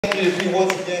If you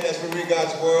once again, as we read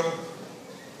God's Word,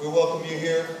 we welcome you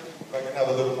here. If I can have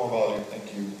a little more volume,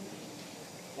 thank you.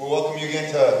 We welcome you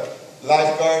again to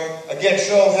LifeGuard. Again,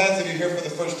 show of hands if you're here for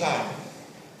the first time.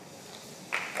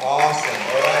 Awesome.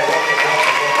 All right, welcome.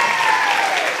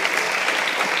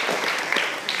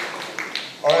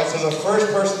 All right, so the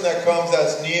first person that comes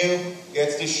that's new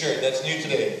gets this shirt. That's new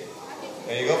today.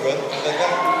 There you go, brother. Just like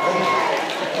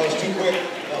that. That was too quick.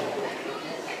 No.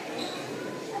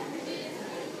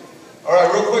 All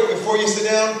right, real quick, before you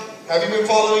sit down, have you been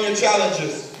following your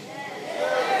challenges?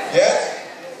 Yes?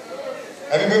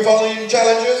 Have you been following your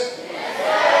challenges?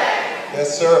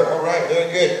 Yes, sir. All right,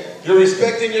 very good. You're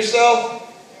respecting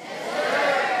yourself? Yes,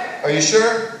 sir. Are you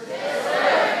sure?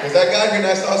 Yes, sir. Is that guy here?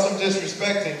 I saw some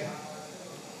disrespecting.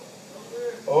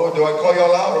 Oh, do I call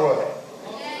y'all out or what?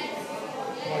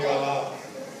 Call y'all out.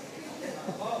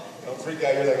 Don't freak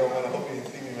out. You're like, oh man, I hope you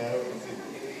can see me, man. I hope you can see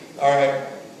me. All right.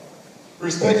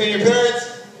 Respecting your parents?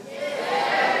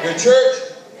 Yes. Your church?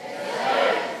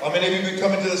 Yes. How many of you have been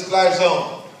coming to the splash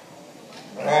zone?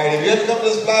 Alright, if you haven't come to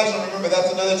the splash zone, remember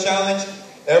that's another challenge.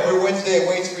 Every Wednesday it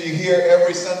waits for you here.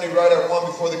 Every Sunday right at 1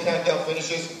 before the countdown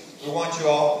finishes. We want you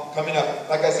all coming up.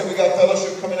 Like I said, we got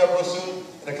fellowship coming up real soon.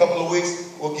 In a couple of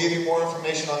weeks, we'll give you more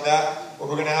information on that. But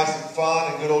we're going to have some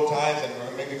fun and good old times and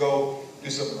maybe go do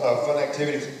some fun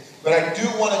activities. But I do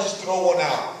want to just throw one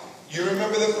out. You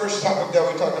remember the first topic that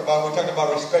we talked about? We talked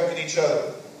about respecting each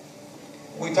other.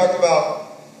 We talked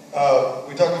about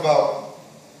what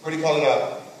do you call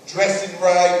it? Dressing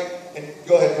right. And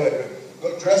go ahead.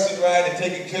 Dressing right and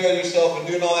taking care of yourself and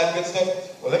doing all that good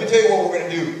stuff. Well, let me tell you what we're going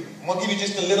to do. I'm going to give you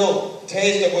just a little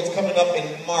taste of what's coming up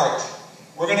in March.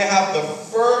 We're going to have the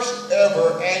first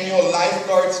ever annual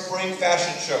LifeGuard's Spring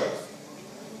Fashion Show.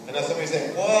 And now somebody's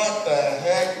saying, what the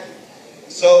heck?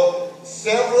 So,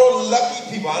 several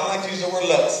lucky people, I don't like to use the word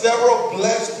luck, several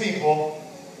blessed people,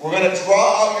 we're going to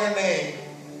draw out your name.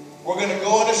 We're going to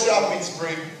go on a shopping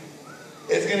spree.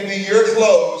 It's going to be your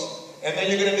clothes. And then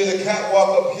you're going to do the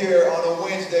catwalk up here on a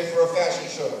Wednesday for a fashion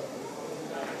show.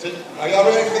 Are y'all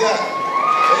ready for that?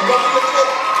 It's going to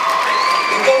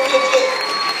be legit.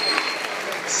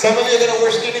 Some of you are going to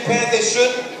wear skinny pants that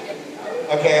shouldn't.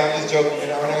 Okay, I'm just joking.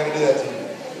 We're not going to do that to you.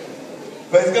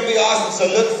 But it's going to be awesome. So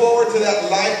look forward to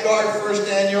that LifeGuard first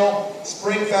annual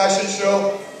spring fashion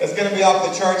show. It's going to be off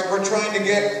the charts. We're trying to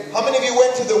get... How many of you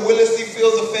went to the Willisey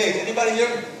Fields of Faith? Anybody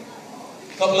here?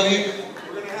 A couple of you.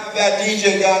 We're going to have that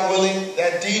DJ, God willing,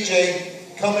 that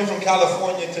DJ coming from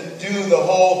California to do the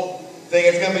whole thing.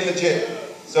 It's going to be legit.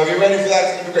 So if you're ready for that,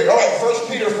 it's going to be great. All right, 1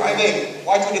 Peter 5:8.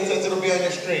 Watch what it says. It'll be on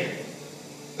your screen.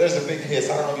 There's a big hiss.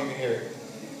 I don't know if you can hear it.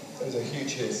 There's a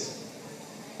huge hiss.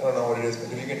 I don't know what it is,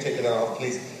 but if you can take it off,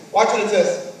 please. Watch what it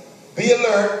says. Be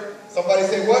alert. Somebody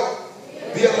say what?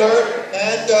 Be alert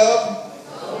and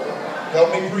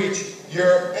help me preach.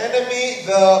 Your enemy,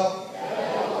 the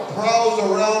prowls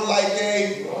around like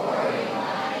a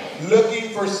looking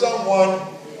for someone.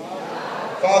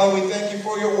 Father, we thank you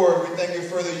for your word. We thank you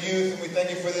for the youth, and we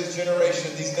thank you for this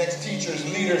generation, these next teachers,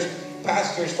 leaders,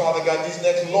 pastors, Father God, these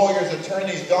next lawyers,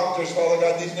 attorneys, doctors, Father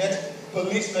God, these next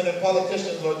policemen and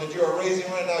politicians, Lord, that you are raising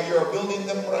right now. You are building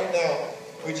them right now.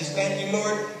 We just thank you,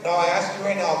 Lord. Now I ask you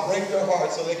right now, break their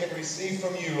hearts so they can receive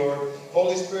from you, Lord.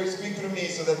 Holy Spirit, speak through me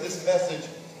so that this message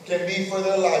can be for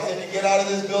their lives. They can get out of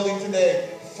this building today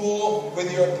full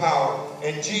with your power.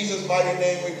 In Jesus' mighty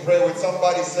name we pray. Would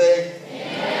somebody say,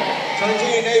 amen. Turn to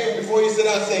your neighbor before you sit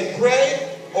down and say,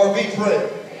 pray or be prayed.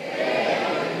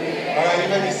 All right, you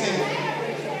may be seated.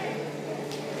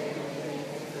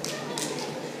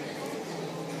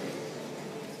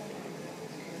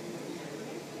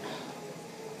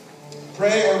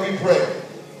 Pray or be prayed.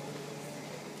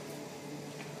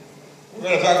 We're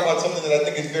going to talk about something that I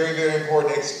think is very, very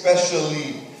important,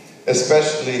 especially,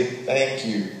 thank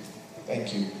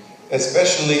you,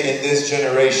 especially in this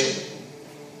generation.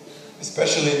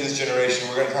 Especially in this generation,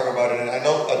 we're going to talk about it. And I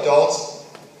know adults,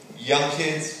 young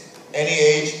kids, any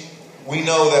age, we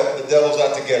know that the devil's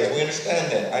out to get us. We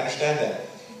understand that. I understand that.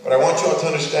 But I want you all to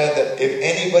understand that if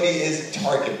anybody is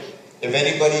target, if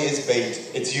anybody is bait,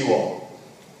 it's you all.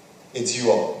 It's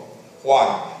you all.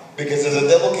 Why? Because if the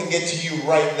devil can get to you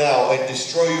right now and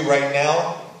destroy you right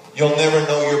now, you'll never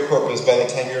know your purpose by the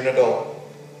time you're an adult.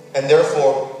 And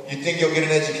therefore, you think you'll get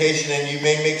an education and you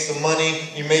may make some money,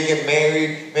 you may get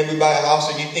married, maybe buy a house,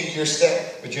 and you think you're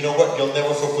set. But you know what? You'll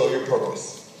never fulfill your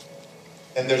purpose.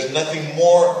 And there's nothing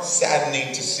more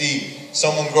saddening to see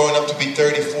someone growing up to be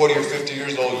 30, 40, or 50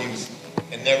 years old youth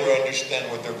and never understand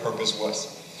what their purpose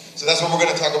was. So that's what we're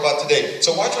going to talk about today.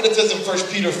 So watch what it says in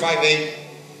 1 Peter 5:8.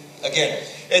 Again,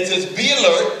 it says, be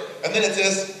alert, and then it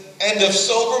says, and of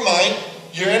sober mind,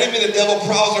 Your enemy, the devil,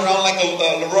 prowls around like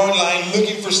a roaring lion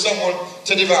looking for someone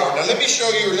to devour. Now let me show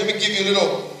you, or let me give you a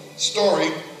little story.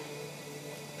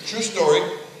 True story.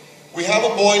 We have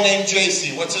a boy named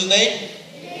JC. What's his name?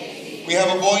 JC. We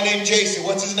have a boy named JC.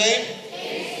 What's his name?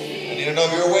 JC. I need to know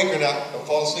if you're awake or not. Don't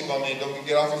fall asleep on me. Don't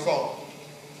get off your phone.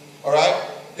 All right?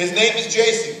 His name is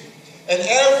JC. And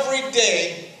every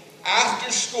day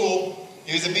after school,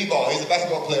 he was a b-ball. He's a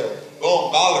basketball player.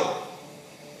 Boom, baller.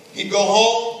 He'd go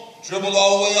home, dribble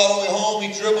all the way home.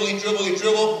 He'd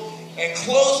dribble. And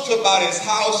close to about his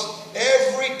house,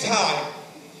 every time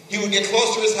he would get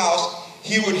close to his house,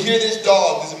 he would hear this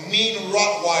dog, this mean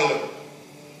Rottweiler,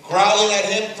 growling at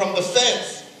him from the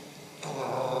fence.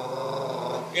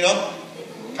 You know?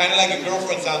 Kind of like a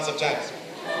girlfriend sound sometimes.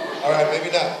 All right,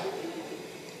 maybe not.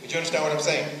 But you understand what I'm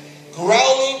saying?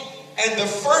 Growling, and the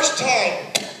first time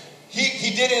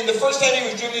he did it, and the first time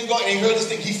he was dribbling, and he heard this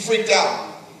thing, he freaked out.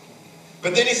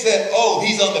 But then he said, oh,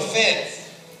 he's on the fence.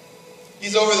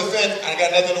 He's over the fence. I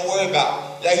got nothing to worry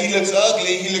about. Yeah, he looks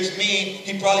ugly. He looks mean.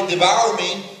 He'd probably devour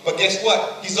me. But guess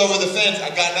what? He's over the fence. I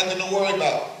got nothing to worry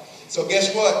about. So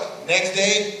guess what? Next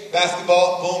day,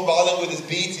 basketball, boom, balling with his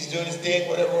beats. He's doing his thing,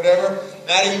 whatever.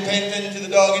 Not even paying attention to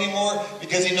the dog anymore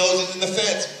because he knows he's in the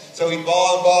fence. So he'd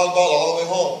ball all the way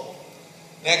home.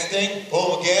 Next thing,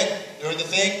 boom, again, doing the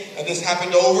thing. And this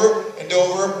happened over and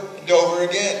over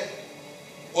again.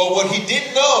 Well, what he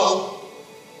didn't know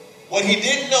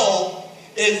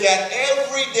is that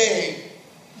every day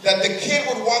that the kid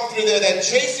would walk through there, that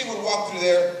JC would walk through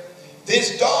there,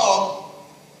 this dog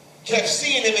kept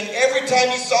seeing him, and every time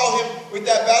he saw him with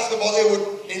that basketball, it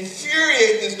would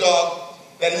infuriate this dog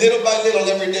that little by little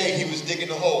every day he was digging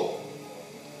a hole.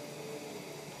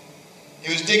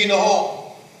 He was digging a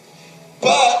hole.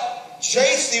 But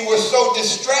JC was so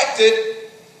distracted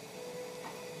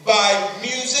by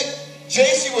music,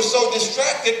 JC was so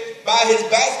distracted by his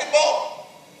basketball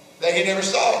that he never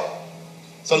saw it.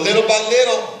 So little by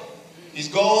little, he's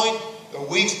going, the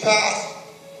weeks passed,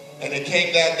 and it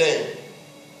came that day.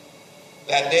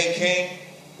 That day came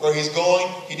where he's going,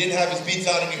 he didn't have his beats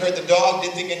on, and he heard the dog,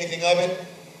 didn't think anything of it.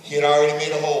 He had already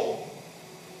made a hole.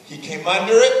 He came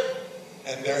under it,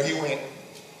 and there he went.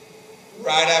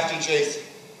 Right after JC.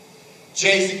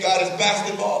 JC got his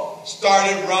basketball,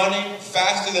 started running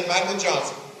faster than Michael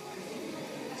Johnson.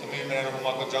 Some of you may know who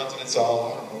Michael Johnson is, so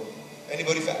I don't know.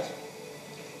 Anybody faster?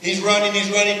 He's running.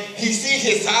 He sees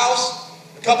his house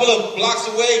a couple of blocks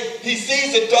away. He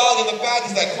sees the dog in the back.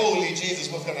 He's like, holy Jesus,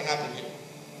 what's going to happen here?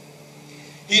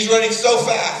 He's running so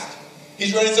fast. And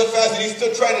he's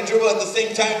still trying to dribble at the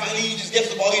same time. Finally, he just gets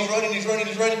the ball. He's running.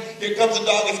 Here comes the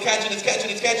dog. It's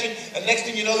catching. And next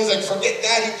thing you know, he's like, forget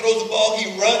that. He throws the ball.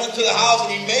 He runs into the house,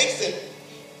 and he makes it.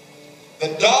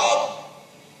 The dog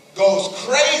goes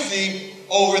crazy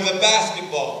over the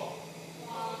basketball.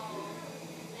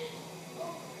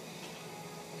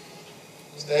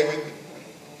 Stay with me.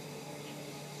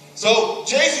 So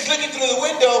JC's looking through the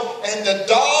window, and the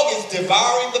dog is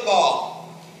devouring the ball.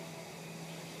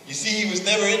 You see, he was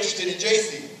never interested in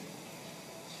JC.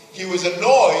 He was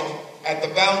annoyed at the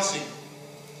bouncing.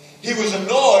 He was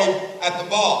annoyed at the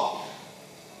ball.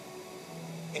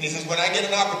 And he says, when I get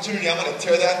an opportunity, I'm going to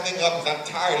tear that thing up because I'm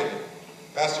tired of it.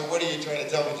 Pastor, what are you trying to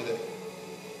tell me today?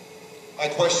 My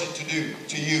question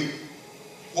to you,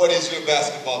 what is your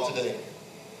basketball today?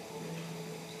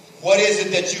 What is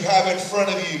it that you have in front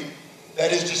of you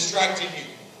that is distracting you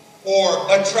or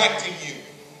attracting you?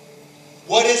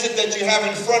 What is it that you have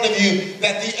in front of you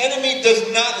that the enemy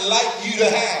does not like you to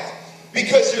have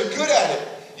because you're good at it?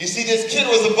 You see, this kid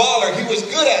was a baller. He was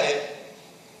good at it,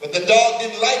 but the dog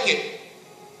didn't like it.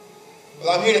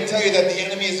 Well, I'm here to tell you that the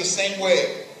enemy is the same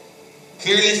way.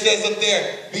 Clearly says up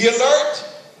there, be alert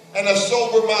and of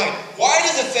sober mind. Why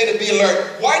does it say to be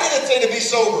alert? Why does it say to be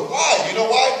sober? Why? You know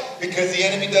why? Because the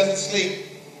enemy doesn't sleep.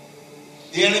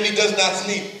 The enemy does not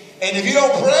sleep. And if you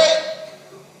don't pray,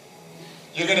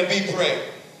 you're going to be praying.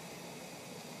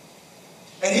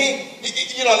 And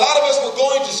a lot of us were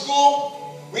going to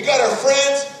school. We got our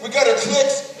friends. We got our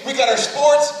cliques. We got our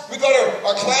sports. We got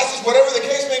our classes, whatever the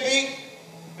case may be.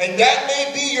 And that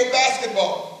may be your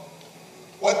basketball.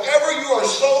 Whatever you are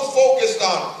so focused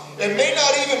on, it may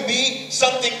not even be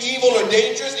something evil or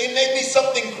dangerous. It may be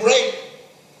something great.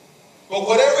 But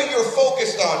whatever you're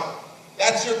focused on,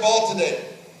 that's your ball today.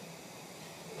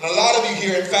 And a lot of you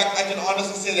here, in fact, I can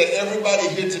honestly say that everybody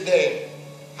here today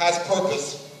has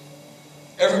purpose.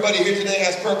 Everybody here today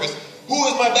has purpose. Who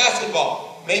is my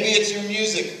basketball? Maybe it's your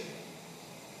music.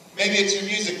 Maybe it's your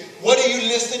music. What are you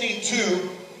listening to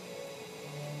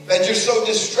that you're so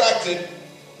distracted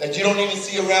that you don't even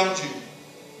see around you?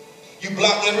 You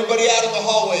block everybody out in the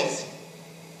hallways.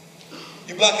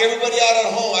 You block everybody out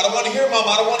at home. I don't want to hear mom.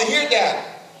 I don't want to hear dad.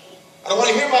 I don't want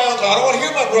to hear my uncle. I don't want to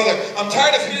hear my brother. I'm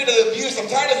tired of hearing the abuse. I'm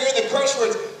tired of hearing the curse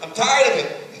words. I'm tired of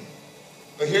it.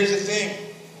 But here's the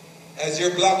thing. As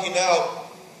you're blocking out,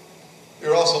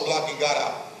 you're also blocking God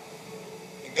out.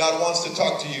 And God wants to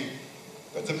talk to you.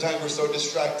 But sometimes we're so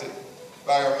distracted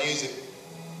by our music.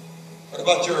 What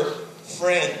about your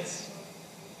friends?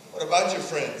 What about your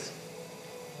friends?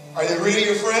 Are they really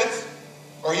your friends?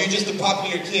 Or are you just a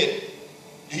popular kid?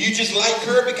 Do you just like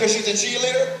her because she's a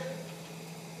cheerleader?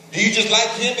 Do you just like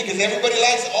him because everybody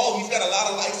likes him? Oh, he's got a lot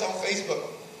of likes on Facebook.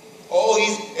 Oh,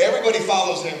 everybody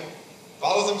follows him.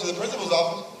 Follows him to the principal's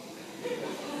office.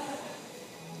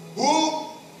 Who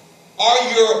are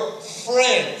your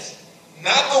friends?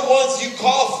 Not the ones you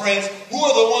call friends. Who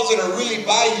are the ones that are really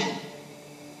by you?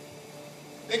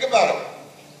 Think about it.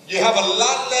 You have a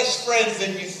lot less friends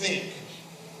than you think.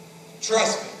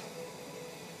 Trust me.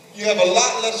 You have a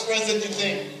lot less friends than you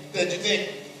think.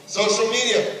 Social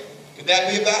media. Could that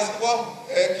be a basketball?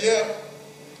 Heck yeah.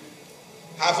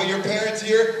 Half of your parents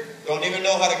here don't even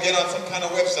know how to get on some kind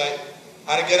of website.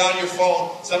 How to get on your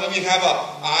phone. Some of you have a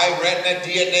iRetina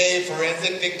DNA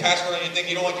forensic big password and you think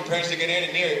you don't want your parents to get in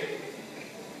and near it.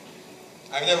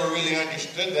 I've never really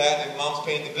understood that, and mom's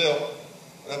paying the bill.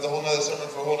 But that's a whole other sermon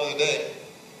for a whole other day.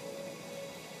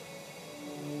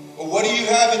 But what do you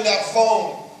have in that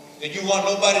phone that you want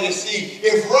nobody to see?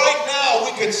 If right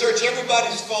now we could search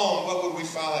everybody's phone, what would we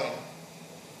find?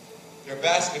 Your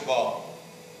basketball,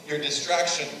 your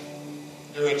distraction,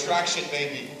 your attraction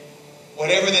maybe.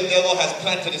 Whatever the devil has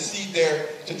planted a seed there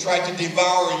to try to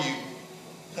devour you.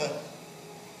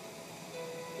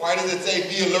 Why does it say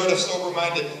be alert of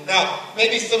sober-minded? Now,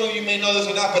 maybe some of you may know this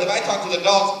or not, but if I talk to the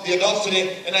adults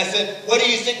today, and I said, what do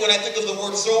you think when I think of the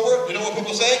word sober? You know what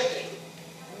people say?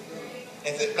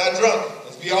 They say, not drunk.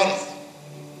 Let's be honest.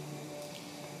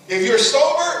 If you're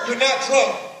sober, you're not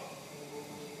drunk.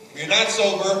 If you're not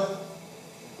sober,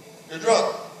 you're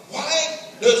drunk. Why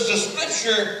does the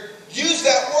scripture use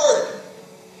that word?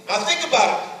 Now think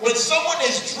about it. When someone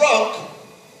is drunk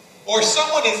or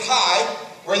someone is high,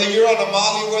 whether you're on a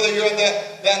Molly, whether you're on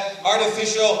that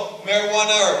artificial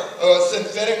marijuana or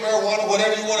synthetic marijuana,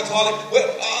 whatever you want to call it. Well,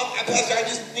 Pastor, I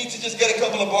just need to get a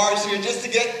couple of bars here just to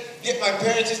get my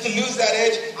parents, just to lose that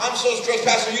edge. I'm so stressed,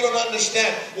 Pastor, you don't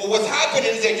understand. Well, what's happening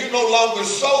is that you're no longer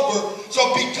sober.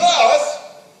 So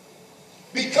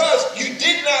because you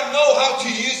did not know how to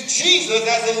use Jesus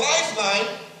as a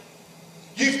lifeline,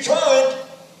 you've turned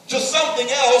to something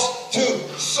else to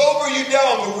sober you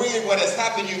down. But really what has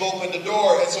happened, you've opened the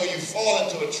door, and so you fall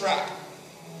into a trap.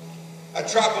 A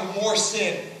trap of more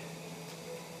sin.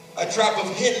 A trap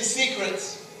of hidden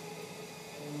secrets.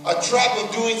 A trap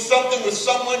of doing something with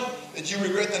someone that you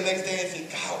regret the next day and say,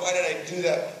 God, why did I do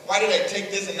that? Why did I take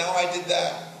this and now I did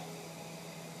that?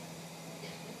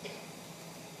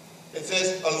 It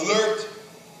says alert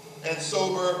and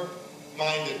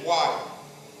sober-minded. Why?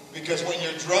 Because when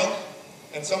you're drunk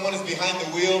and someone is behind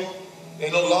the wheel,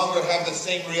 they no longer have the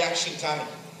same reaction time.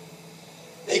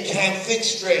 They can't think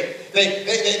straight.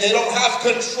 They don't have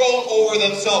control over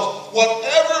themselves.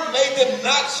 Whatever made them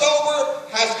not sober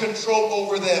has control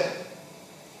over them.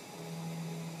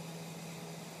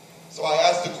 So I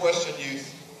ask the question,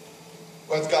 youth,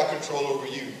 what's got control over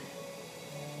you?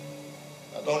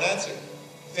 Now don't answer.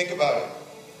 Think about it.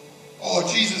 Oh,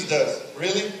 Jesus does.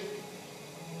 Really?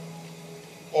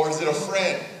 Or is it a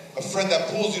friend? A friend that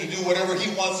pulls you to do whatever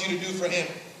he wants you to do for him.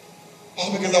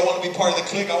 Oh, because I want to be part of the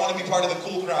clique. I want to be part of the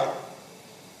cool crowd.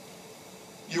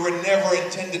 You were never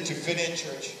intended to fit in,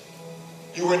 church.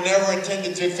 You were never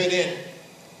intended to fit in.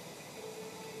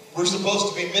 We're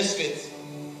supposed to be misfits.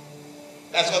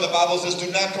 That's why the Bible says, do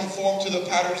not conform to the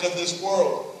patterns of this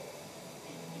world.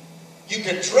 You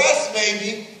can dress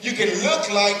maybe, you can look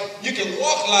like, you can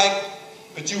walk like,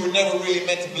 but you were never really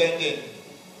meant to blend in.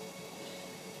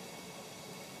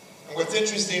 And what's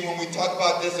interesting when we talk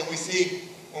about this and we see,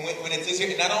 when it says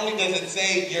here, not only does it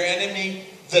say your enemy,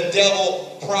 the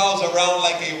devil, prowls around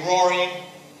like a roaring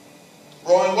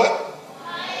what?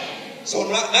 Lion. So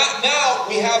now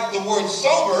we have the word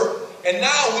sober, and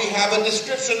now we have a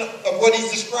description of what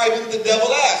he's describing the devil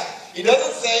as. He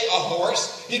doesn't say a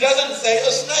horse. He doesn't say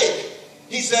a snake.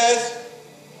 He says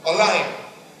a lion.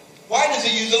 Why does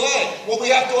he use a lion? Well, we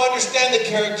have to understand the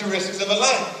characteristics of a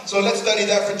lion. So let's study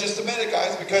that for just a minute,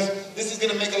 guys, because this is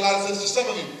going to make a lot of sense to some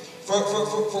of you. For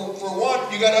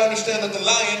one, you got to understand that the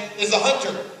lion is a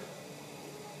hunter.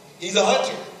 He's a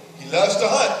hunter. He loves to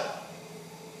hunt.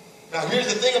 Now, here's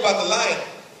the thing about the lion.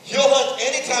 He'll hunt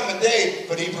any time of day,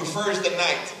 but he prefers the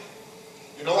night.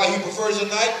 You know why he prefers the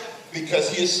night? Because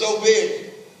he is so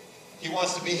big, he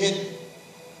wants to be hidden.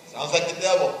 Sounds like the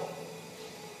devil.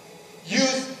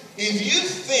 If you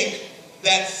think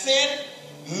that sin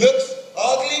looks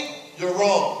ugly, you're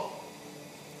wrong.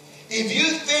 If you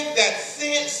think that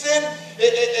sin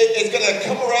is going to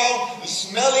come around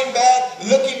smelling bad,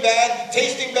 looking bad,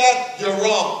 tasting bad, you're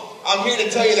wrong. I'm here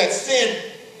to tell you that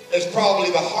sin is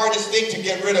probably the hardest thing to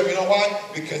get rid of. You know why?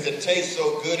 Because it tastes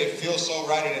so good, it feels so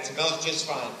right, and it smells just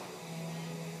fine.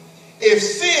 If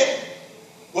sin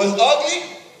was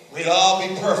ugly, we'd all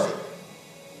be perfect.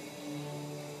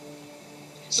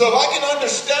 So if I can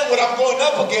understand what I'm going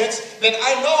up against, then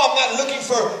I know I'm not looking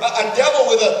for a devil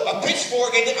with a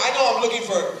pitchfork, and I know I'm looking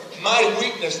for my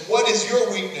weakness. What is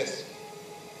your weakness?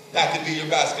 That could be your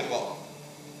basketball.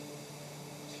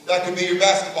 That could be your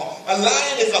basketball. A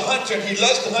lion is a hunter, and he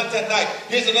loves to hunt at night.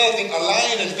 Here's another thing. A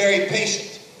lion is very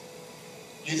patient.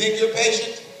 You think you're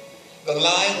patient? The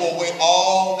lion will wait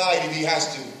all night if he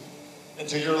has to,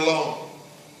 until you're alone.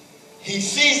 He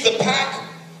sees the pack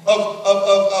of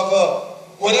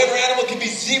whatever animal. It could be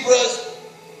zebras.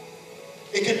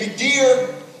 It could be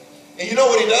deer. And you know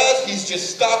what he does? He's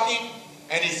just stalking.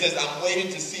 And he says, I'm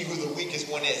waiting to see who the weakest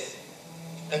one is.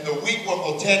 And the weak one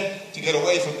will tend to get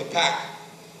away from the pack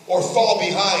or fall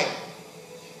behind.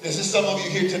 This is some of you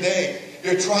here today.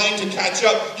 You're trying to catch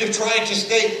up. You're trying to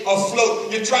stay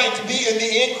afloat. You're trying to be in the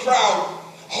in crowd.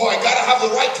 Oh, I got to have the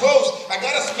right clothes. I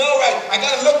got to smell right. I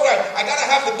got to look right. I got to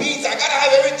have the beats. I got to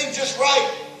have everything just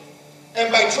right.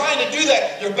 And by trying to do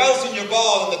that, you're bouncing your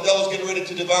ball and the devil's getting ready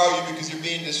to devour you because you're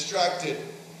being distracted.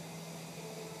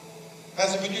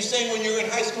 Pastor, but you're saying when you were in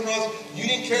high school, you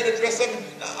didn't care to dress up?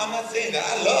 No, I'm not saying that.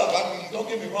 I mean, don't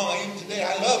get me wrong. Even today,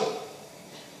 I love it.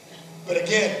 But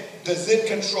again, does it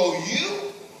control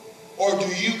you or do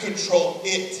you control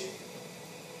it?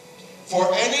 For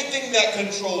anything that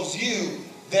controls you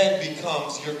then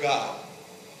becomes your God.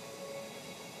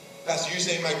 Pastor, you're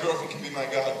saying my girlfriend can be my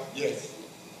God? Yes.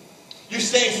 You're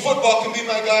saying football can be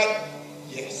my God?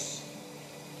 Yes.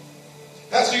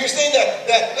 Pastor, you're saying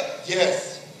that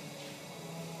yes.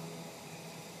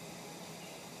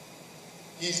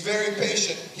 He's very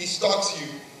patient. He stalks you.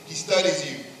 He studies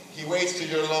you. He waits till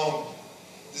you're alone.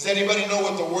 Does anybody know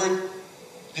what the word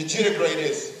disintegrate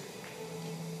is?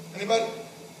 Anybody?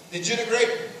 Disintegrate?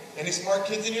 Any smart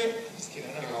kids in here? Just kidding.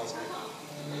 I don't know all smart.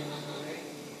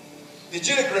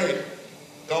 Disintegrate.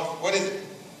 What is it?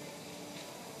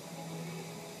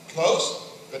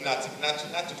 Close, but not too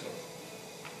close.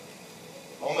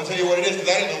 I'm going to tell you what it is because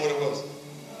I didn't know what it was.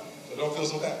 So don't feel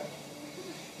so bad.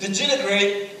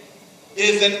 Disintegrate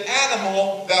is an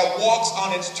animal that walks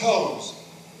on its toes,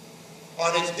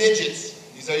 on its digits.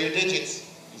 These are your digits.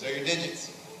 These are your digits.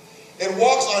 It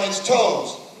walks on its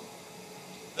toes.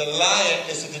 The lion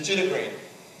is a disintegrate.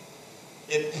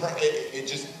 It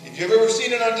just, if you've ever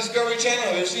seen it on Discovery Channel,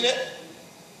 have you ever seen it?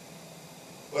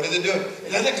 What is it doing?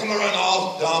 It doesn't come around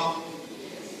all dumb.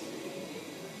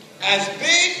 As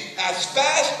big, as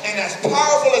fast, and as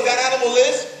powerful as that animal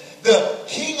is, the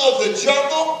king of the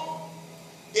jungle,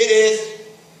 it is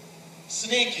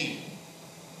sneaky.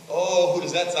 Oh, who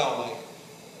does that sound like?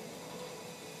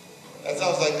 That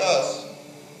sounds like us.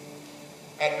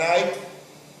 At night,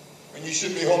 when you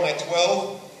should be home at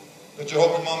 12, but you're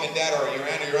hoping mom and dad or your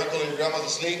aunt or your uncle or your grandma's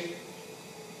asleep.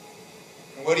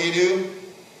 And what do?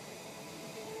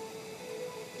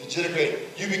 Disintegrate.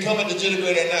 You become a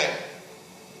disintegrate at night.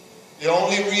 The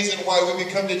only reason why we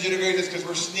become disintegrate is because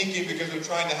we're sneaky, because we're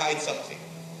trying to hide something.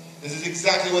 This is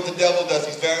exactly what the devil does.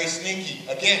 He's very sneaky.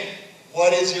 Again,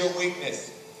 what is your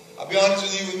weakness? I'll be honest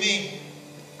with you, with me.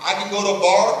 I can go to a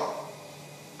bar.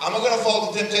 I'm not going to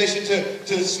fall to temptation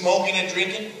to smoking and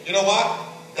drinking. You know why?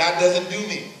 That doesn't do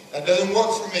me. That doesn't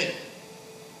work for me.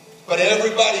 But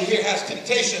everybody here has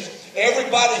temptations.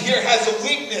 Everybody here has a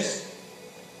weakness.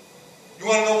 You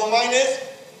want to know what mine is?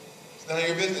 It's none of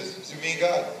your business. It's me and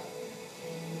God.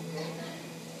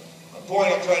 My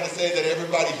point I'm trying to say is that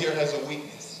everybody here has a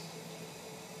weakness.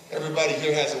 Everybody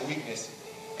here has a weakness.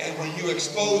 And when you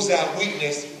expose that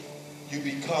weakness, you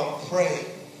become prey.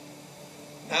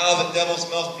 Now the devil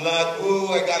smells blood. Ooh,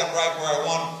 I got him right where I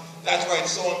want him. That's why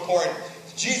it's so important.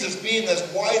 Jesus, being as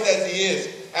wise as he is,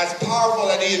 as powerful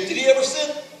as he is, did he ever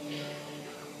sin?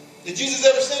 Did Jesus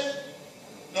ever sin?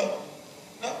 No.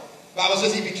 No. The Bible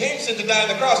says he became sin to die on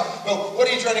the cross. But what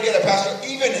are you trying to get at, Pastor?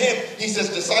 Even him, he says,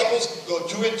 disciples, go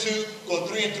 2 and 2, go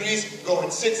 3 and 3s, go in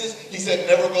 6s. He said,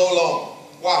 never go alone.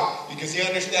 Why? Because he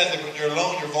understands that when you're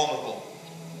alone, you're vulnerable.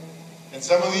 And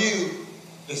some of you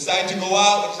decide to go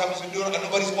out, and somebody's been doing it, and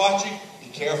nobody's watching. Be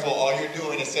careful. All you're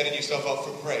doing is setting yourself up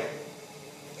for prey.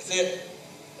 That's it.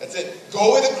 That's it.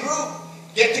 Go with a group.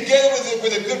 Get together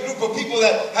with a good group of people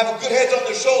that have good heads on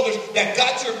their shoulders, that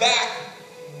got your back.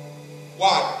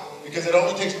 Why? Because it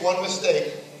only takes one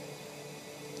mistake.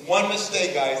 One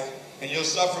mistake, guys, and you'll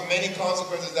suffer many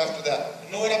consequences after that.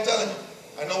 I know what I'm telling you.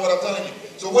 I know what I'm telling you.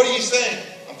 So what are you saying?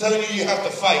 I'm telling you, you have to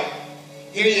fight.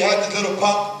 Here you had this little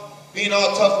punk being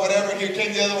all tough, whatever. Here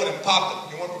came the other one and popped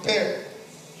him. You weren't prepared.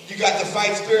 You got to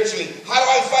fight spiritually. How do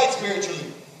I fight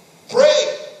spiritually?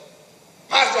 Pray.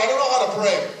 Pastor, I don't know how to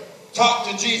pray. Talk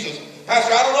to Jesus.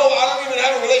 Pastor, I don't know. I don't even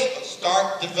have a relationship.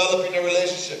 Start developing a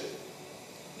relationship.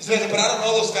 He says, but I don't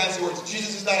know those fancy words.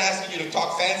 Jesus is not asking you to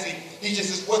talk fancy. He just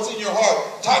says, what's in your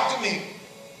heart? Talk to me.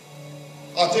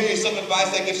 I'll tell you some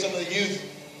advice I give some of the youth.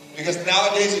 Because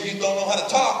nowadays the youth don't know how to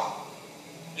talk.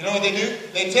 You know what they do?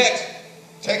 They text.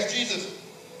 Text Jesus.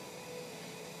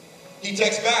 He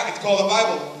texts back. It's called the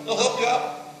Bible. He'll help you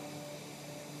out.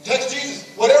 Text Jesus.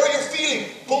 Whatever you're feeling,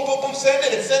 boom, boom, boom, send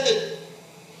it and send it.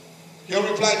 He'll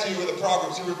reply to you with the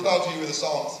Proverbs. He'll reply to you with the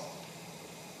Psalms.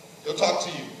 He'll talk to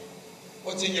you.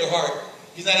 What's in your heart?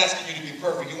 He's not asking you to be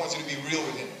perfect. He wants you to be real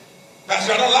with him.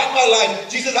 Pastor, I don't like my life.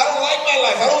 Jesus, I don't like my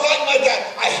life. I don't like my dad.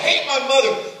 I hate my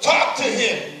mother. Talk to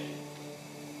him.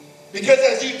 Because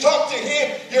as you talk to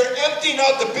him, you're emptying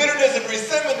out the bitterness and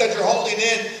resentment that you're holding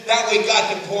in. That way God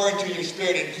can pour into your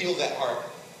spirit and heal that heart.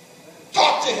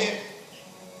 Talk to him.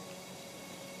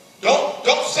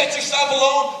 Don't set yourself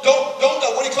alone. Don't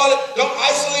what do you call it? Don't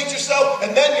isolate yourself.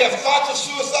 And then you have thoughts of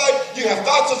suicide. You have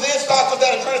thoughts of this, thoughts of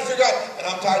that. I'm trying to figure out, and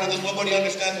I'm tired of this. Nobody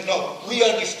understands me. No, we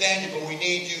understand you, but we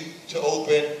need you to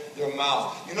open your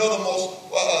mouth. You know the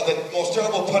most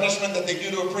terrible punishment that they do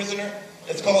to a prisoner?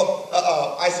 It's called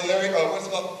isolation. What's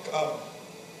it called?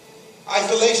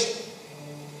 Isolation.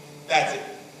 That's it.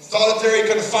 Solitary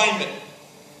confinement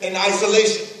and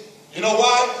isolation. You know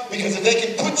why? Because if they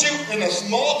can put you in a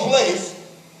small place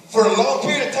for a long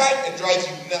period of time, it drives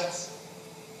you nuts.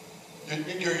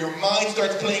 Your mind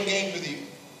starts playing games with you.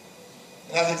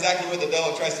 And that's exactly what the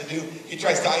devil tries to do. He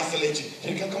tries to isolate you.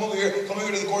 Hey, come over here. Come over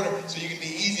here to the corner so you can be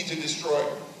easy to destroy.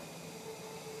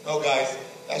 No, guys.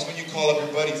 That's when you call up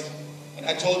your buddies. And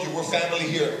I told you, we're family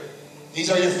here. These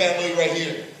are your family right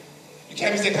here. You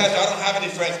can't be saying, Pastor, I don't have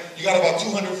any friends. You got about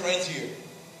 200 friends here.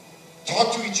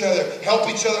 Talk to each other. Help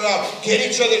each other out. Get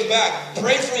each other's back.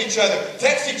 Pray for each other.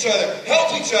 Text each other.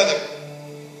 Help each other.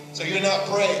 So you're not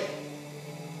praying.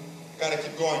 Got to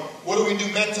keep going. What do we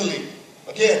do mentally?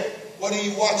 Again, what are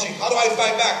you watching? How do I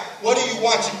fight back? What are you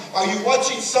watching? Are you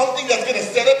watching something that's going to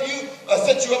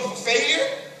set you up for failure?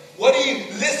 What are you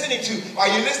listening to? Are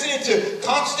you listening to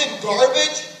constant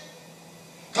garbage?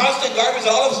 Constant garbage,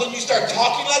 all of a sudden you start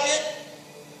talking like it?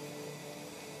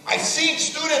 I've seen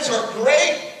students who are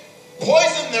great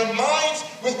poison their minds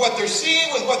with what they're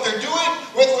seeing, with what they're doing,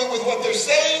 with what they're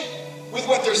saying, with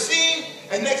what they're seeing,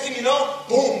 and next thing you know,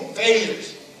 boom,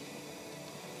 failures.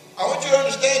 I want you to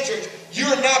understand, church,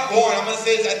 you're not born, I'm going to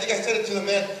say this, I think I said it to the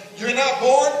men, you're not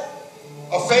born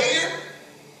a failure,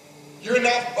 you're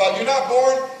not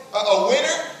born a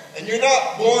winner, and you're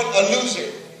not born a loser.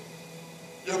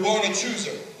 You're born a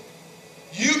chooser.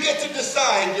 You get to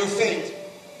decide your fate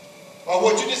on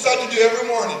what you decide to do every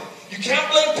morning. You can't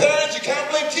blame parents, you can't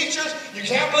blame teachers, you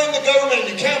can't blame the government, and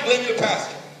you can't blame your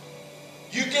pastor.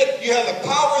 You have the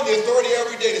power and the authority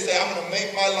every day to say, I'm going to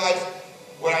make my life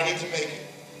what I need to make it.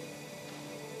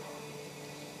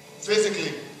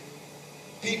 Physically,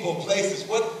 people, places,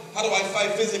 how do I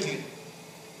fight physically?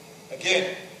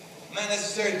 Again, I'm not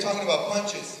necessarily talking about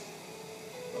punches.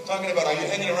 I'm talking about, are you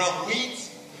hanging around weeds?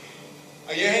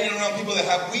 Are you hanging around people that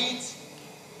have weeds?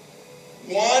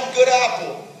 One good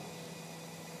apple,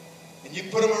 and you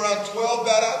put them around 12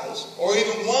 bad apples, or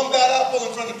even one bad apple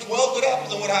in front of 12 good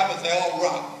apples, and what happens? They all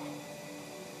rot.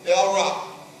 They all rot.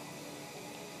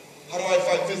 How do I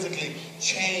fight physically?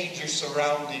 Change your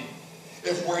surrounding.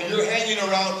 If where you're hanging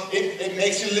around, it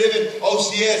makes you live in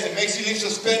OCS, it makes you live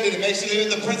suspended, it makes you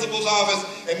live in the principal's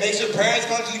office, it makes your parents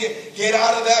constantly get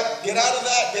out of that, get out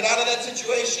of that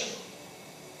situation.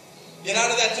 Get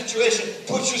out of that situation.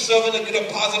 Put yourself in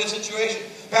a positive situation.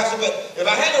 Pastor, but if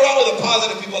I hang around with the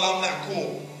positive people, I'm not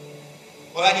cool.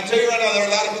 Well, I can tell you right now, there are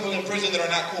a lot of people in prison that are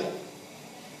not cool.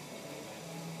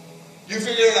 You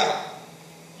figure it out.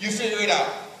 You figure it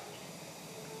out.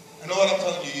 I know what I'm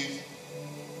telling you, youth.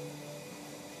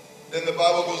 Then the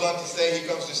Bible goes on to say he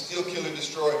comes to steal, kill, and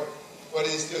destroy. What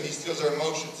does he steal? He steals our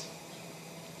emotions.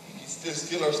 He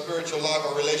steals our spiritual life,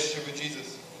 our relationship with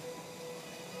Jesus.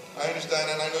 I understand,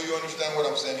 and I know you understand what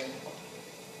I'm saying.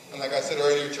 And like I said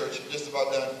earlier, church, I'm just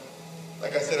about done.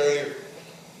 Like I said earlier,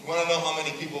 you want to know how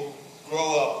many people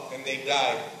grow up and they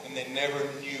die and they never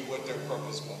knew what their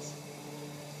purpose was.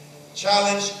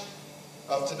 Challenge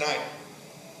of tonight.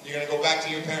 You're going to go back to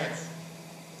your parents.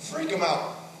 Freak them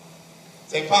out.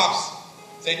 Say,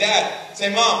 Pops. Say, Dad.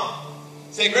 Say, Mom.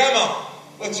 Say, Grandma,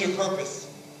 what's your purpose?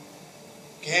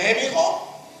 ¿Qué, mijo?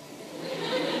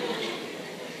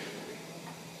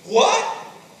 What?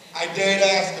 I dare to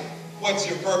ask them, what's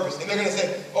your purpose? And they're going to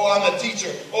say, oh, I'm a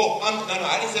teacher. Oh, no,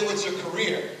 I didn't say what's your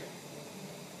career.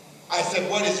 I said,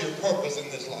 what is your purpose in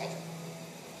this life?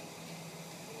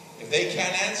 If they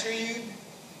can't answer you,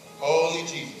 holy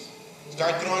Jesus.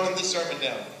 Start throwing them the sermon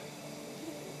down.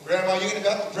 Grandma, you're going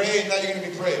to pray, and now you're going to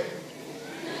be praying.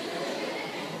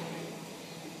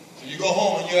 So you go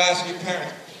home and you ask your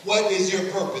parents, what is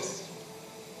your purpose?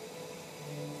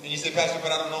 And you say, Pastor,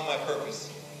 but I don't know my purpose.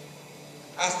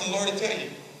 Ask the Lord to tell you.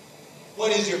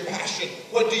 What is your passion?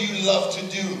 What do you love to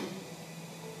do?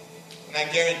 And I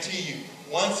guarantee you,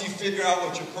 once you figure out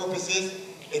what your purpose is,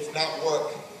 it's not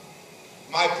work.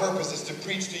 My purpose is to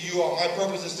preach to you all. My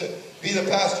purpose is to be the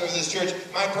pastor of this church.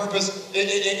 My purpose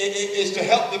is to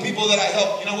help the people that I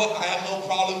help. You know what? I have no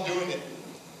problem doing it.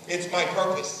 It's my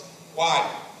purpose. Why?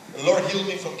 The Lord healed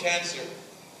me from cancer.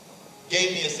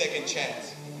 Gave me a second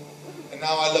chance. And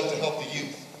now I love to help the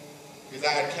youth. Because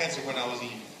I had cancer when I was a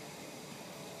youth.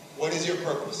 What is your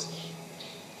purpose?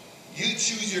 You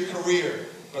choose your career,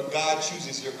 but God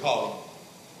chooses your calling.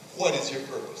 What is your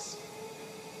purpose?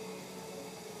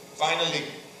 Finally,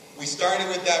 we started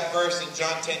with that verse in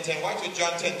John 10:10. Watch what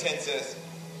John 10:10 says.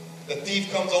 The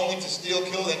thief comes only to steal,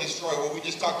 kill, and destroy. What we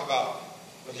just talked about.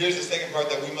 But here's the second part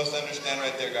that we must understand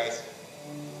right there, guys.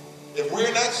 If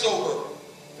we're not sober,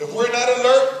 if we're not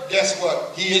alert, guess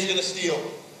what? He is going to steal.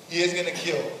 He is going to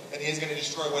kill. And he is going to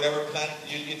destroy whatever plan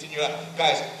you get in your life.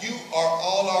 Guys, you are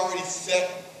all already set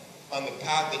on the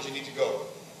path that you need to go.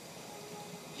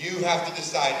 You have to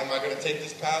decide, am I going to take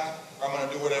this path or am I going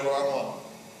to do whatever I want?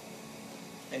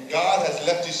 And God has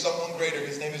left you someone greater.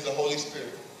 His name is the Holy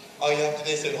Spirit. All you have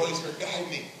today is say, Holy Spirit, guide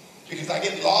me. Because I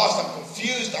get lost, I'm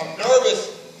confused, I'm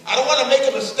nervous. I don't want to make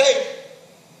a mistake.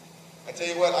 I tell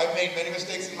you what, I've made many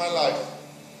mistakes in my life.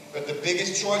 But the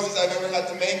biggest choices I've ever had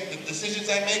to make, the decisions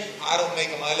I make, I don't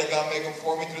make them. I let God make them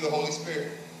for me through the Holy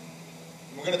Spirit.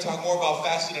 And we're going to talk more about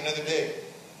fasting another day.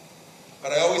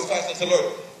 But I always fast and say,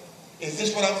 Lord, is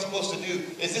this what I'm supposed to do?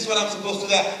 Is this what I'm supposed to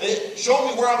do? Show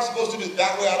me where I'm supposed to do.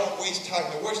 That way I don't waste time.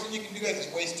 The worst thing you can do, guys,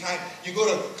 is waste time. You go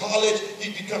to college,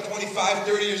 you become 25,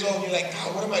 30 years old, and you're like,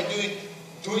 God, what am I doing?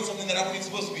 Doing something that I'm not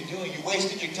supposed to be doing. You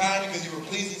wasted your time because you were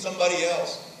pleasing somebody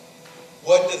else.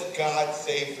 What does God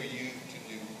say for you to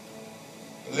do?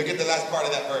 Look at the last part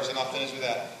of that verse, and I'll finish with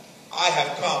that. I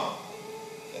have come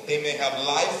that they may have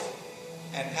life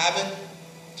and have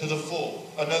it to the full.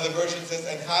 Another version says,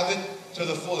 and have it to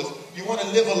the fullest. You want to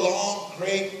live a long,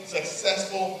 great,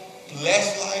 successful,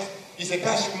 blessed life? You say,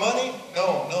 Pastor, money?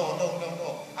 No.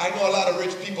 I know a lot of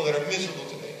rich people that are miserable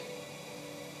today.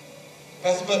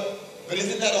 Pastor, but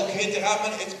isn't that okay to have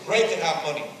money? It's great to have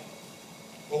money.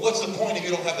 But what's the point if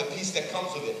you don't have the peace that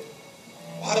comes with it?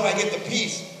 Well, how do I get the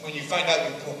peace? When you find out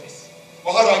your purpose.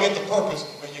 Well, how do I get the purpose?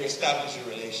 When you establish your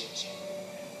relationship.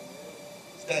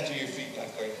 Stand to your feet,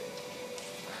 LifeGuard.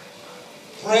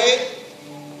 Pray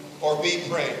or be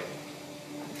prayed.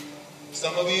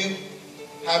 Some of you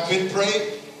have been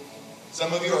prayed.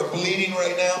 Some of you are bleeding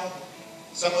right now.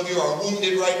 Some of you are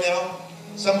wounded right now.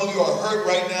 Some of you are hurt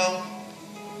right now.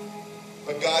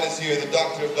 But God is here, the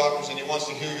doctor of doctors, and He wants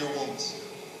to heal your wounds.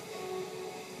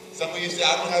 Some of you say,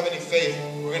 I don't have any faith.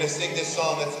 We're going to sing this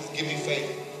song that says, give me faith.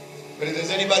 But if there's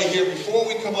anybody here, before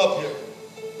we come up here,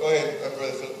 go ahead,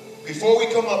 Brother Philip. Before we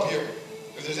come up here,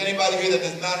 if there's anybody here that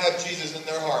does not have Jesus in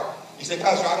their heart, you say,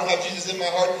 Pastor, I don't have Jesus in my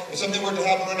heart. If something were to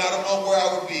happen and I don't know where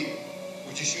I would be,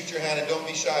 would you shoot your hand and don't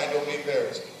be shy and don't be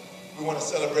embarrassed? We want to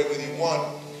celebrate with you. 1,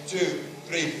 2,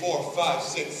 3, 4, 5,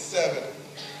 6, 7,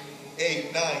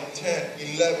 8, 9, 10,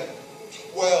 11,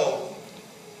 12,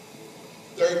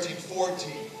 13,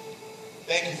 14.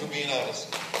 Thank you for being honest.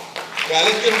 Yeah,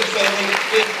 let's give them a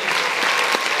celebration.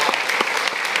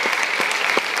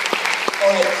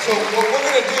 All right, so what we're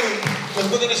going to do, because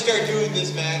we're going to start doing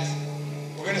this, Max.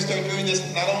 We're going to start doing this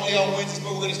not only on Wednesdays,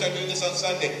 but we're going to start doing this on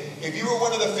Sunday. If you were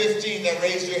one of the 15 that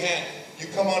raised your hand, you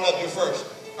come on up here first.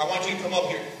 I want you to come up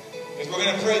here. Because we're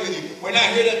going to pray with you. We're not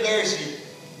here to embarrass you.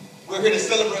 We're here to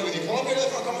celebrate with you. Come up here to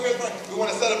the front. Come here to the front. We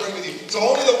want to celebrate with you. So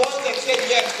only the ones that said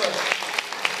yes first.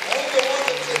 Only the ones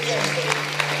that said yes first.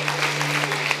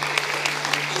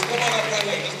 Just come on up right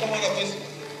away. Just come on up. Just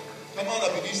come on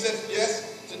up. If you said yes,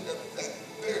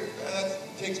 that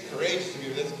takes courage to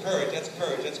do. That's courage. That's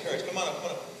courage. That's courage. Come on up.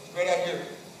 Come on up. Right out here.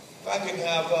 If I can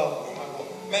have, where am I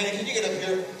going? Manny, can you get up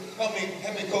here? Help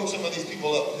me coach some of these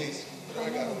people up, please. What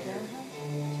do I got over here?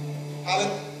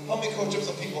 Alan, help me coach up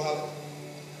some people, Alan.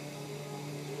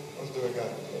 Let's do it,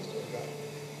 God. Let's do it, God.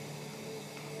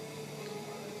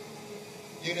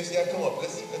 Eunice, yeah, come up.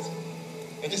 Let's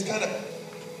And just kind of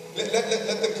let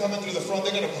them come in through the front.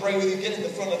 They're going to pray with you. Get in the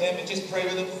front of them and just pray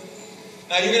with them.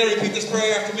 Now you're going to repeat this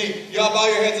prayer after me. Y'all bow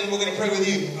your heads and we're going to pray with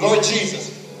you. Lord Jesus,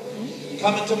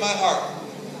 come into my heart.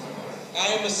 I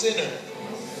am a sinner,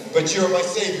 but you're my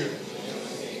Savior.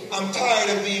 I'm tired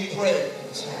of being prayed.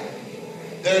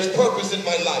 There is purpose in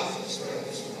my life.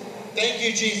 Thank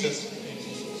you, Jesus,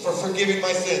 for forgiving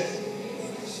my sins.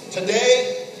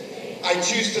 Today, I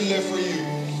choose to live for you.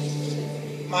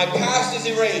 My past is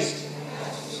erased.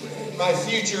 My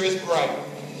future is bright.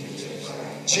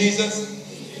 Jesus,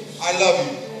 I love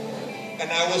you, and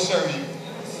I will serve you.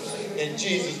 In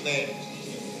Jesus' name,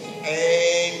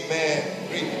 amen.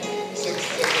 3, 6, 7,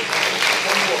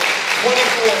 8,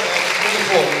 24, man.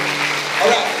 24. All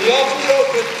right, the altar's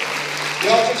open. The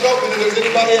altar's open. If there's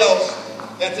anybody else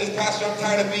that says, Pastor, I'm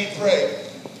tired of being prayed.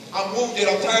 I'm wounded.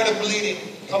 I'm tired of bleeding.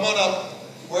 Come on up.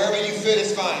 Wherever you fit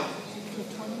is fine.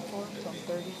 24 till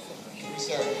 36.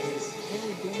 Sarah, please. They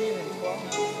were doing it in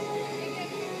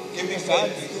 12. Give me 5,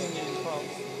 please. Doing it in 12.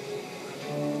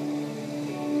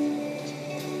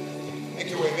 Make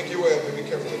your way up. Be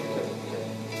careful.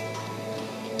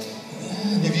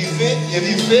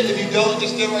 If you don't,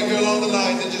 just stay right here along the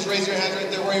lines and just raise your hand right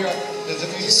there where you're at. There's a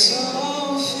few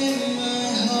Soften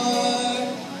my heart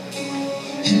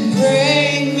and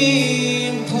break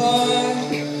me apart.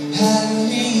 I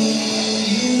need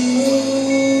you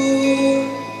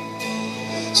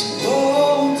to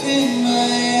open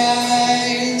my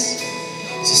eyes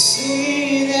to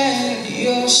see that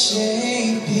you're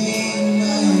shaping my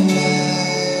life.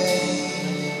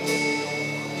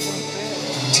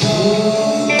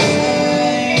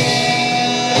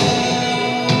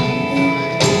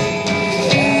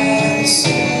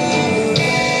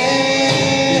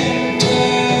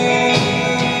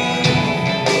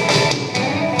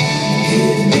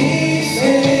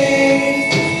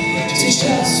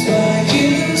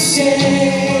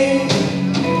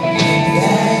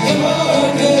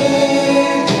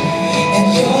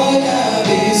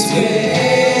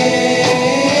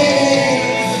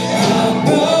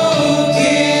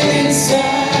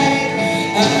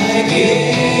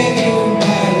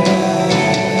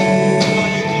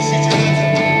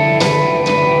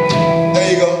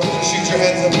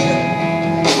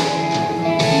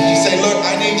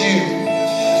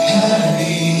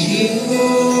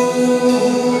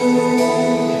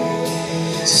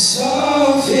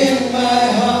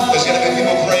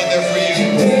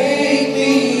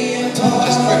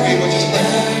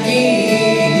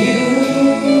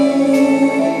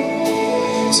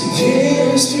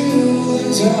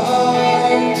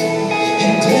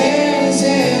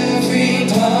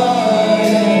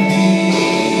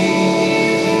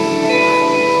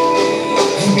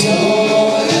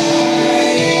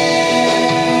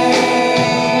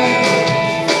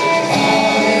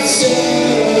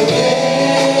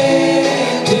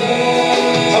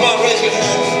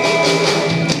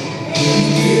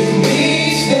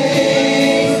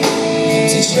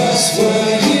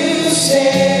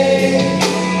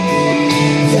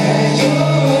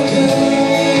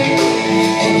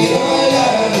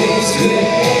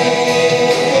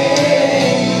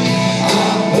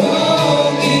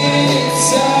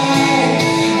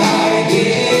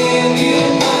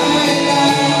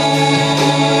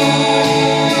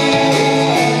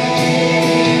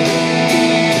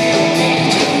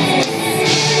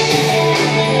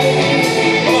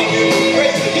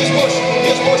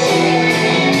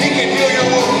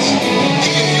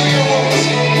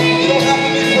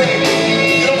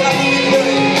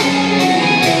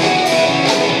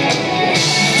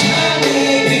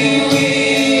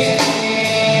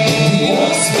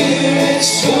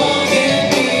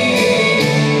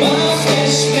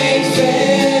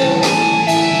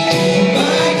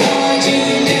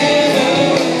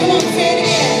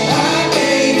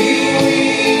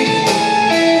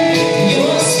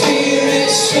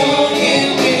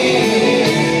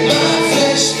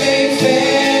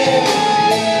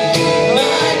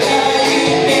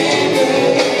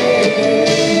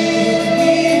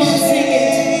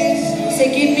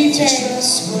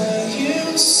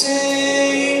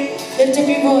 Lift up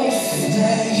your voice.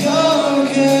 That you're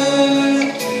good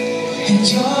and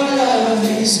your love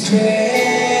is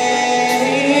great.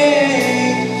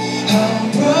 I'm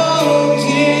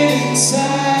broken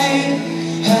inside.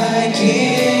 I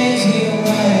give you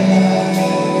my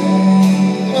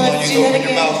life. Let's do that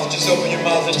again. Mouth. Just open your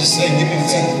mouth and just say, give me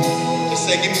faith. Just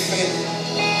say, give me faith.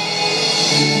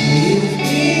 Give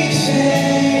me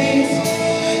faith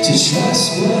to trust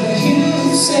what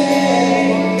you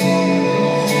say.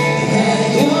 That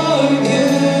you're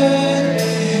good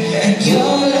and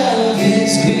your love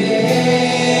is great.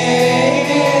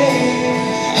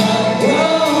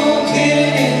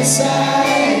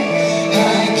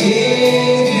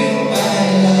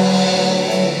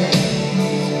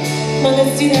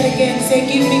 do that again. Say,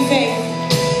 give me faith.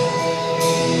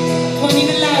 Come on,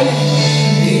 even louder.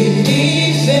 Give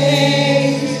me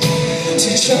faith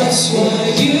to trust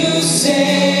what you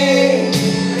say,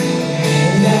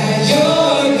 that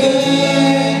you're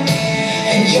good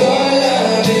and your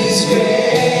love is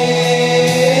great.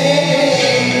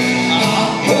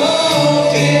 I'm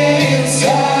broken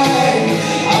inside,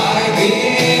 I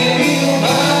give you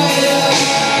my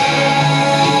life.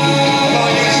 Come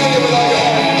on, you sing it without your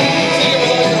heart. Sing it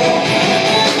without your heart.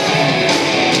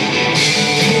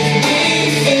 Give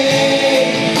me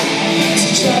faith to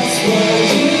trust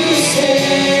what you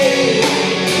say,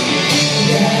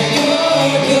 that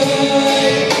you're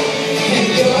good and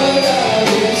your love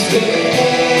is great.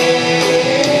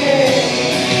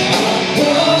 I'm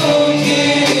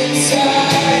broken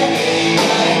inside,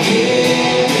 I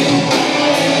give you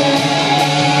my life.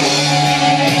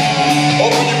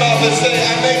 Open your mouth and say,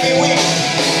 I may be weak.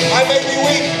 I may be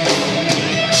weak.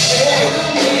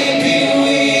 I may be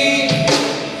weak,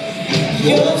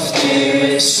 your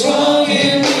spirit strong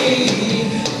in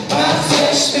me. My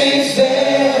flesh may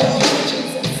fail,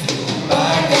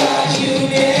 my God, you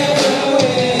never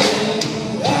will.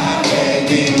 I may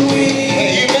be weak,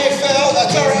 Hey, you may fail.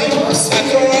 That's all right.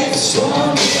 That's all right.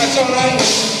 strong. That's all right.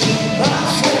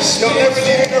 My flesh He'll may never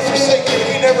leave you nor forsake you.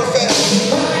 He never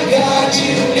fails. my God,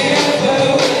 you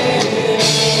never will.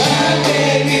 I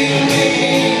may be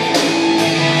weak,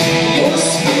 your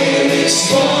spirit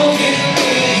strong in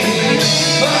me.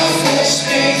 My flesh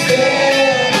may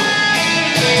fail,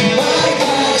 my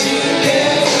God, you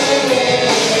never will.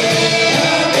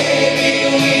 I may be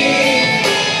weak,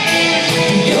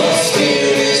 your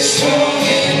spirit strong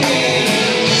in me.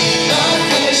 My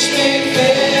flesh may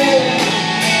fail,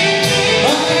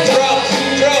 my God,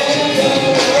 Drums,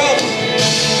 drums, drums.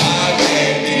 I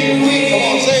may be weak. Come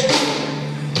on, say it.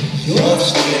 Your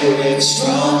spirit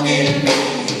strong in me.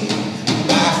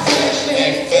 My flesh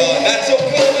may fail. That's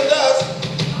okay if it does.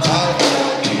 My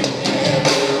God, you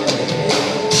never will.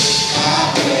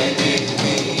 I may be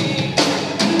weak.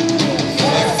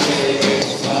 Your spirit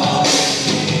strong in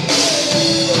me.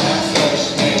 My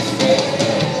flesh may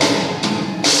fail.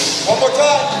 One more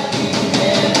time.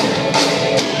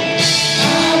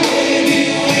 I may be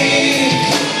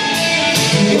weak.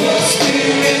 Your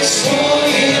spirit strong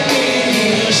in me.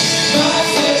 My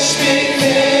flesh may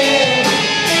fail.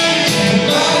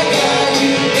 My God,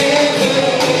 you never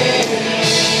will.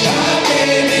 I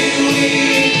may be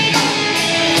weak.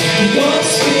 Your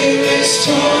spirit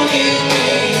strong in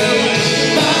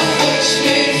me. My flesh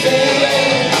may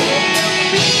fail.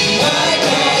 My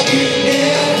God, you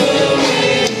never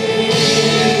will.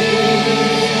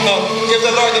 Give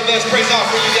the Lord the best praise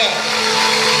offering you got.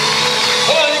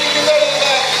 Come on, you can do better than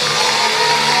that.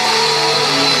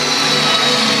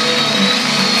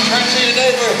 Turn to your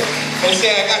neighbor and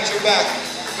say, I got your back.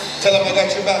 Tell him I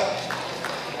got your back.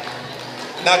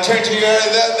 Now turn to your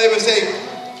other neighbor and say,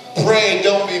 pray,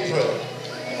 don't be prayed.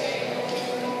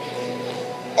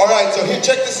 All right, so here,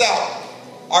 check this out.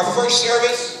 Our first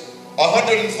service,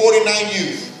 149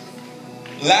 youth.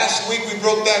 Last week we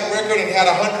broke that record and had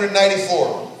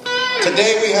 194.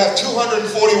 Today we have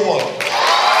 241.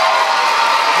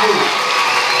 Youth.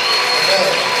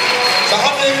 Okay. So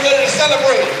how many are ready to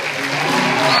celebrate?